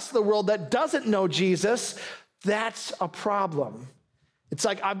than the rest of the world that doesn't know Jesus, that's a problem. It's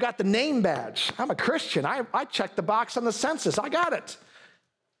like, I've got the name badge. I'm a Christian. I checked the box on the census. I got it.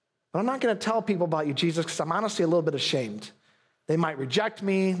 But I'm not going to tell people about you, Jesus, because I'm honestly a little bit ashamed. They might reject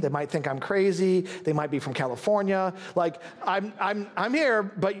me. They might think I'm crazy. They might be from California. Like, I'm here,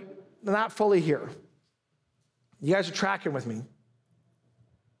 but not fully here. You guys are tracking with me.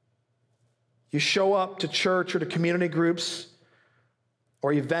 You show up to church or to community groups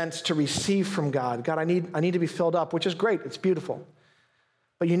or events to receive from God. God, I need to be filled up, which is great. It's beautiful.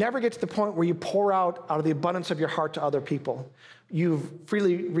 But you never get to the point where you pour out of the abundance of your heart to other people. You've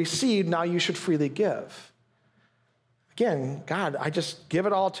freely received, now you should freely give. Again, God, I just give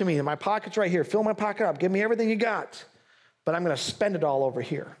it all to me. My pocket's right here. Fill my pocket up. Give me everything you got. But I'm going to spend it all over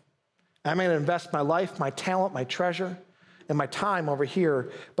here. I'm going to invest my life, my talent, my treasure, and my time over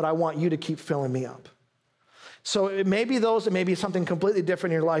here, but I want you to keep filling me up. So it may be those, it may be something completely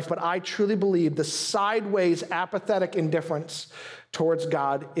different in your life, but I truly believe the sideways, apathetic indifference towards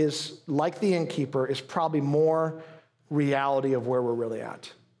God is, like the innkeeper, is probably more reality of where we're really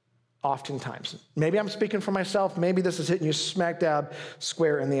at, oftentimes. Maybe I'm speaking for myself. Maybe this is hitting you smack dab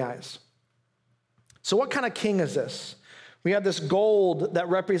square in the eyes. So what kind of king is this? We have this gold that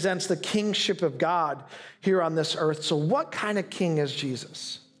represents the kingship of God here on this earth. So what kind of king is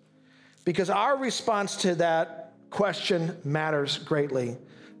Jesus? Because our response to that question matters greatly.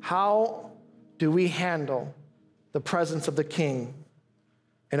 How do we handle the presence of the King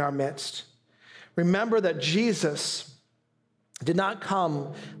in our midst? Remember that Jesus did not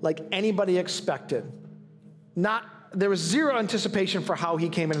come like anybody expected. There was zero anticipation for how he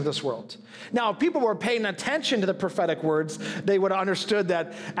came into this world. Now, if people were paying attention to the prophetic words, they would have understood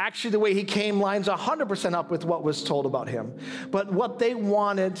that actually the way he came lines 100% up with what was told about him. But what they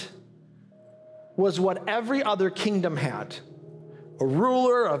wanted was what every other kingdom had: a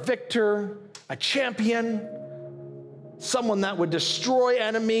ruler, a victor, a champion, someone that would destroy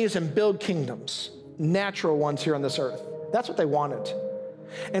enemies and build kingdoms, natural ones here on this earth. That's what they wanted.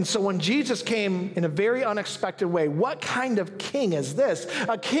 And so when Jesus came in a very unexpected way, what kind of king is this?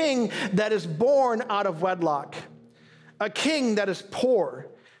 A king that is born out of wedlock, a king that is poor,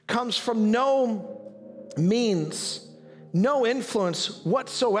 comes from no means, no influence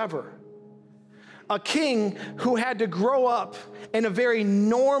whatsoever. A king who had to grow up in a very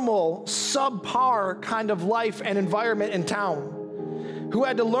normal, subpar kind of life and environment in town, who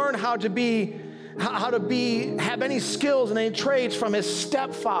had to learn how to have any skills and any trades from his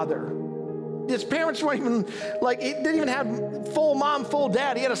stepfather. His parents weren't even, he didn't even have full mom, full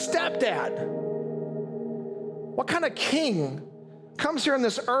dad. He had a stepdad. What kind of king comes here on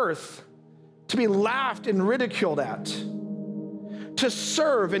this earth to be laughed and ridiculed at? To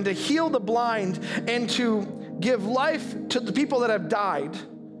serve and to heal the blind and to give life to the people that have died,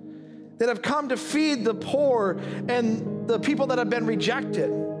 that have come to feed the poor and the people that have been rejected.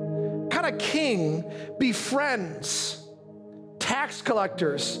 What kind of king befriends tax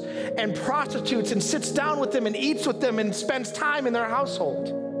collectors and prostitutes and sits down with them and eats with them and spends time in their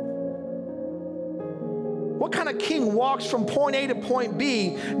household? What kind of king walks from point A to point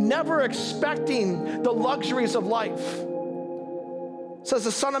B, never expecting the luxuries of life? Says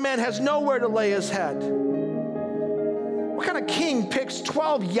the Son of Man has nowhere to lay his head. What kind of king picks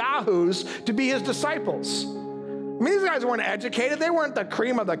 12 yahoos to be his disciples? I mean, these guys weren't educated. They weren't the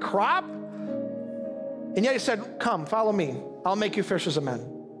cream of the crop. And yet he said, come, follow me. I'll make you fishers of men.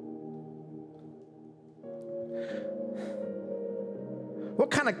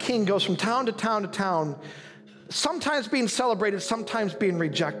 What kind of king goes from town to town to town, sometimes being celebrated, sometimes being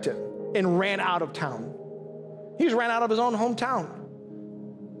rejected, and ran out of town? He just ran out of his own hometown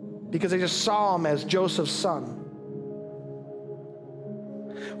because they just saw him as Joseph's son.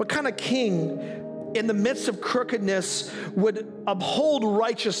 What kind of king in the midst of crookedness would uphold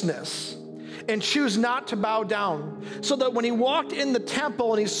righteousness, and choose not to bow down. So that when he walked in the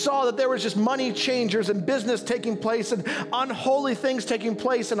temple and he saw that there was just money changers and business taking place and unholy things taking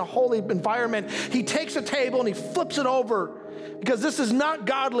place in a holy environment, he takes a table and he flips it over because this is not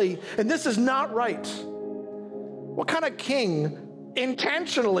godly and this is not right. What kind of king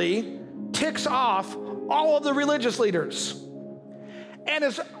intentionally ticks off all of the religious leaders and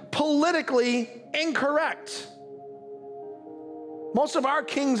is politically incorrect? Most of our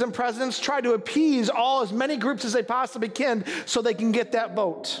kings and presidents try to appease as many groups as they possibly can so they can get that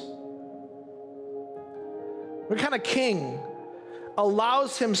vote. What kind of king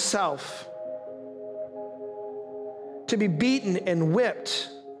allows himself to be beaten and whipped,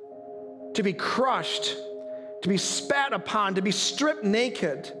 to be crushed, to be spat upon, to be stripped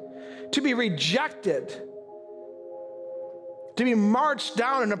naked, to be rejected, to be marched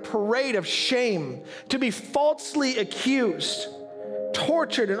down in a parade of shame, to be falsely accused,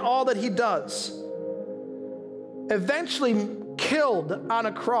 tortured in all that he does, eventually killed on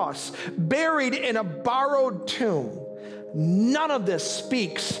a cross, buried in a borrowed tomb. None of this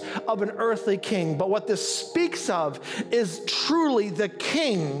speaks of an earthly king, but what this speaks of is truly the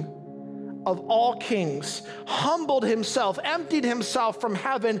King of all kings, humbled himself, emptied himself from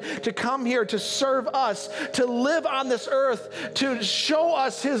heaven to come here to serve us, to live on this earth, to show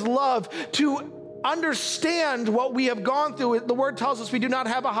us his love, to understand what we have gone through. The word tells us we do not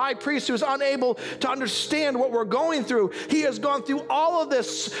have a high priest who is unable to understand what we're going through. He has gone through all of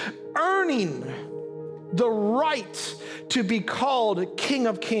this, earning the right to be called King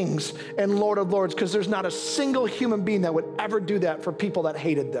of Kings and Lord of Lords, because there's not a single human being that would ever do that for people that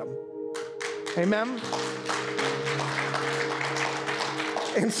hated them. Amen?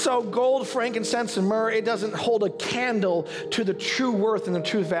 And so gold, frankincense, and myrrh, it doesn't hold a candle to the true worth and the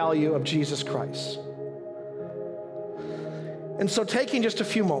true value of Jesus Christ. And so taking just a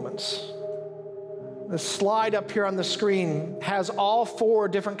few moments, the slide up here on the screen has all 4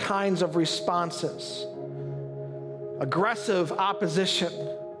 different kinds of responses: aggressive opposition,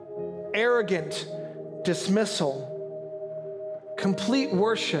 arrogant dismissal, complete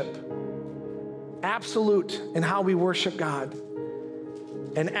worship, absolute in how we worship God,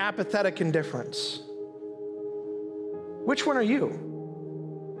 and apathetic indifference. Which one are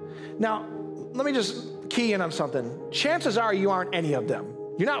you? Now, let me just key in on something. Chances are you aren't any of them.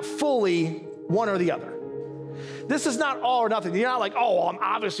 You're not fully one or the other. This is not all or nothing. You're not like, oh, well, I'm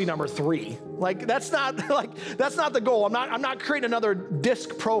obviously number 3. That's not the goal. I'm not creating another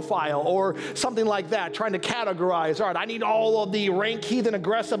disc profile or something like that, trying to categorize. All right, I need all of the rank heathen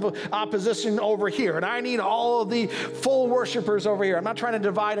aggressive opposition over here, and I need all of the full worshipers over here. I'm not trying to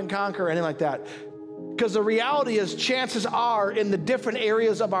divide and conquer or anything like that. Because the reality is, chances are, in the different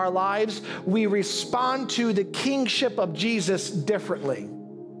areas of our lives, we respond to the kingship of Jesus differently.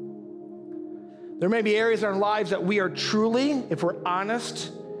 There may be areas in our lives that we are truly, if we're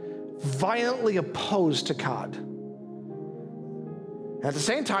honest, violently opposed to God. At the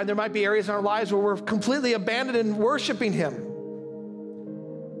same time, there might be areas in our lives where we're completely abandoned in worshiping him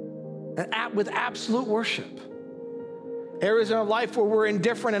and with absolute worship. Areas in our life where we're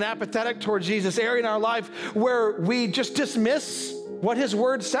indifferent and apathetic towards Jesus. Area in our life where we just dismiss what his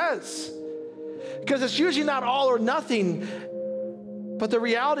word says. Because it's usually not all or nothing. But the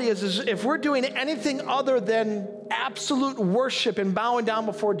reality is if we're doing anything other than absolute worship and bowing down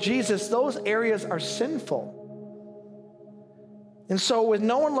before Jesus, those areas are sinful. And so with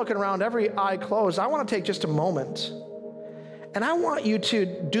no one looking around, every eye closed, I want to take just a moment. And I want you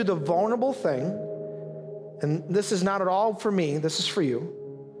to do the vulnerable thing. And this is not at all for me, this is for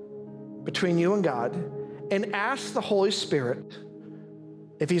you, between you and God, and ask the Holy Spirit,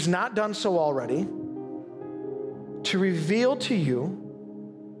 if he's not done so already, to reveal to you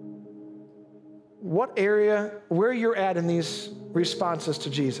what area, where you're at in these responses to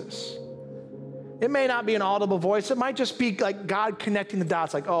Jesus. It may not be an audible voice. It might just be like God connecting the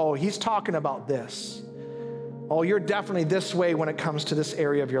dots, like, oh, he's talking about this. Oh, you're definitely this way when it comes to this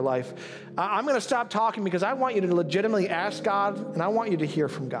area of your life. I'm going to stop talking because I want you to legitimately ask God, and I want you to hear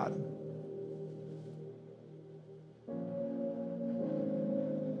from God.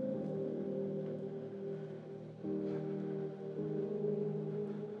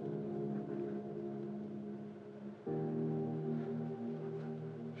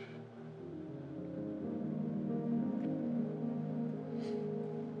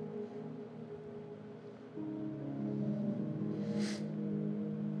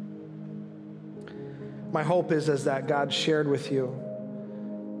 My hope is that God shared with you,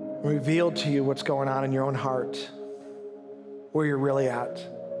 revealed to you what's going on in your own heart, where you're really at.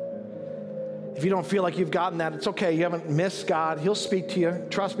 If you don't feel like you've gotten that, it's okay. You haven't missed God. He'll speak to you.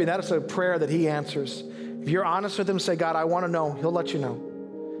 Trust me, that is a prayer that he answers. If you're honest with him, say, God, I want to know. He'll let you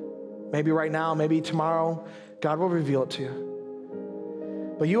know. Maybe right now, maybe tomorrow, God will reveal it to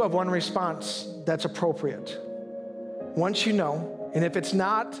you. But you have one response that's appropriate. Once you know, and if it's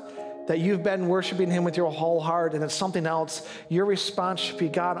not that you've been worshiping him with your whole heart and it's something else, your response should be,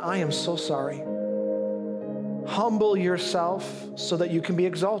 God, I am so sorry. Humble yourself so that you can be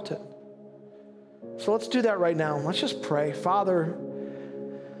exalted. So let's do that right now. Let's just pray. Father,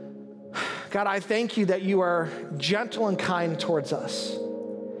 God, I thank you that you are gentle and kind towards us.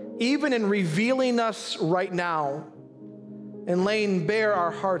 Even in revealing us right now and laying bare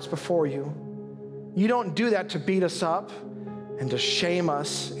our hearts before you, you don't do that to beat us up and to shame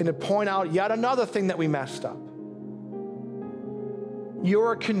us and to point out yet another thing that we messed up.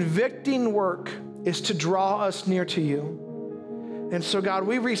 Your convicting work is to draw us near to you. And so, God,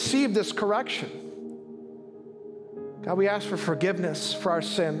 we receive this correction. God, we ask for forgiveness for our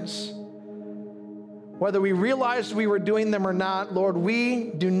sins. Whether we realized we were doing them or not, Lord,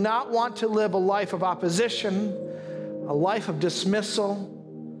 we do not want to live a life of opposition, a life of dismissal,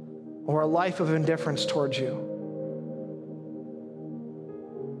 or a life of indifference towards you.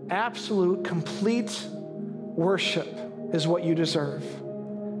 Absolute, complete worship is what you deserve.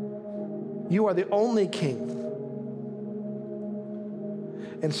 You are the only King.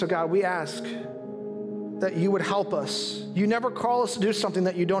 And so, God, we ask that you would help us. You never call us to do something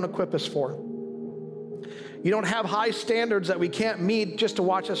that you don't equip us for. You don't have high standards that we can't meet just to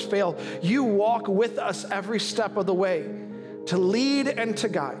watch us fail. You walk with us every step of the way to lead and to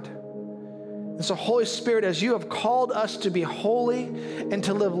guide. And so, Holy Spirit, as you have called us to be holy and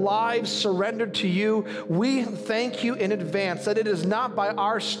to live lives surrendered to you, we thank you in advance that it is not by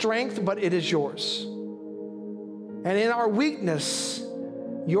our strength, but it is yours. And in our weakness,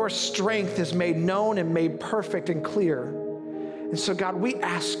 your strength is made known and made perfect and clear. And so, God, we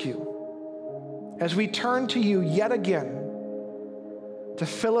ask you, as we turn to you yet again, to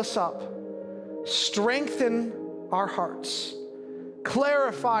fill us up, strengthen our hearts,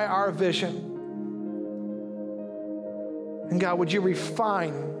 clarify our vision. And God, would you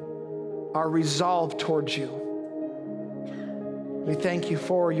refine our resolve towards you? We thank you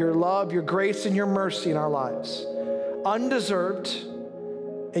for your love, your grace, and your mercy in our lives. Undeserved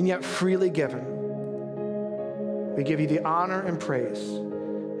and yet freely given. We give you the honor and praise.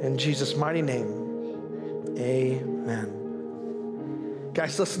 In Jesus' mighty name, amen.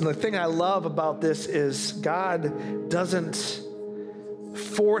 Guys, listen, the thing I love about this is God doesn't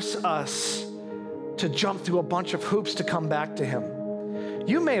force us to jump through a bunch of hoops to come back to him.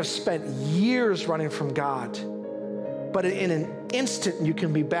 You may have spent years running from God, but in an instant you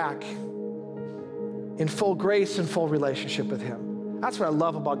can be back in full grace and full relationship with him. That's what I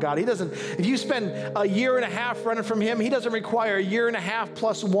love about God. If you spend a year and a half running from him, he doesn't require a year and a half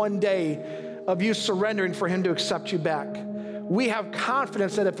plus 1 day of you surrendering for him to accept you back. We have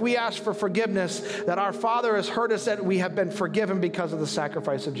confidence that if we ask for forgiveness, that our Father has heard us, that we have been forgiven because of the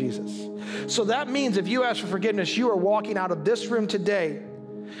sacrifice of Jesus. So that means if you ask for forgiveness, you are walking out of this room today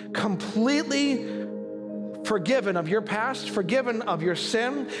completely forgiven of your past, forgiven of your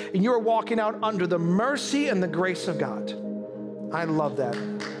sin, and you are walking out under the mercy and the grace of God. I love that.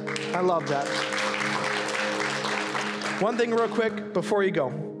 I love that. One thing real quick before you go.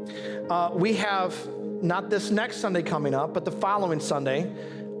 We have, not this next Sunday coming up, but the following Sunday,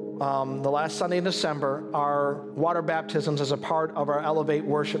 the last Sunday in December, our water baptisms as a part of our Elevate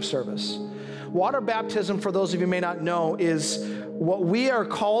worship service. Water baptism, for those of you who may not know, is what we are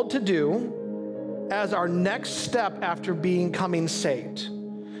called to do as our next step after becoming saved.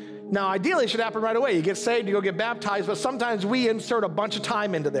 Now, ideally, it should happen right away. You get saved, you go get baptized, but sometimes we insert a bunch of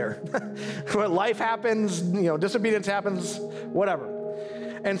time into there. When life happens, disobedience happens, whatever.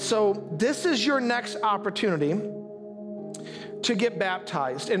 And so this is your next opportunity to get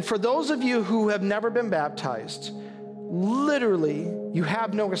baptized. And for those of you who have never been baptized, literally, you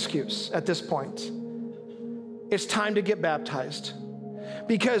have no excuse at this point. It's time to get baptized.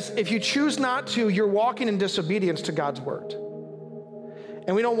 Because if you choose not to, you're walking in disobedience to God's word.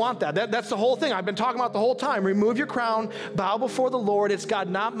 And we don't want that. That's the whole thing I've been talking about the whole time. Remove your crown, bow before the Lord. It's God,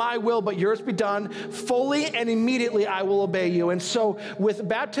 not my will, but yours be done. Fully and immediately I will obey you. And so with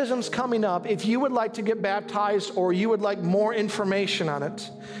baptisms coming up, if you would like to get baptized or you would like more information on it,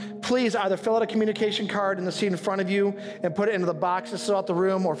 please either fill out a communication card in the seat in front of you and put it into the boxes throughout the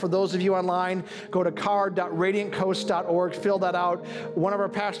room, or for those of you online, go to card.radiantcoast.org, fill that out. One of our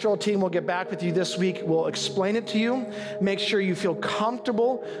pastoral team will get back with you this week. We'll explain it to you. Make sure you feel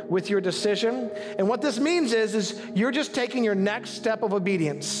comfortable with your decision. And what this means is you're just taking your next step of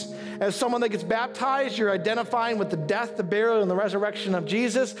obedience. As someone that gets baptized, you're identifying with the death, the burial, and the resurrection of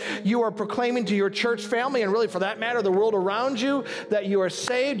Jesus. You are proclaiming to your church family, and really for that matter, the world around you, that you are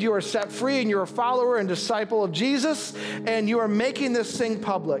saved, you are set free, and you're a follower and disciple of Jesus, and you are making this thing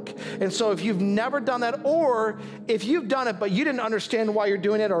public. And so if you've never done that, or if you've done it but you didn't understand why you're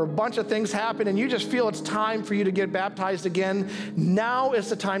doing it, or a bunch of things happen and you just feel it's time for you to get baptized again, now is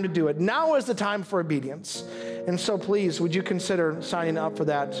the time to do it. Now is the time for obedience. And so please, would you consider signing up for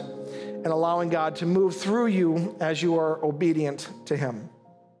that and allowing God to move through you as you are obedient to him?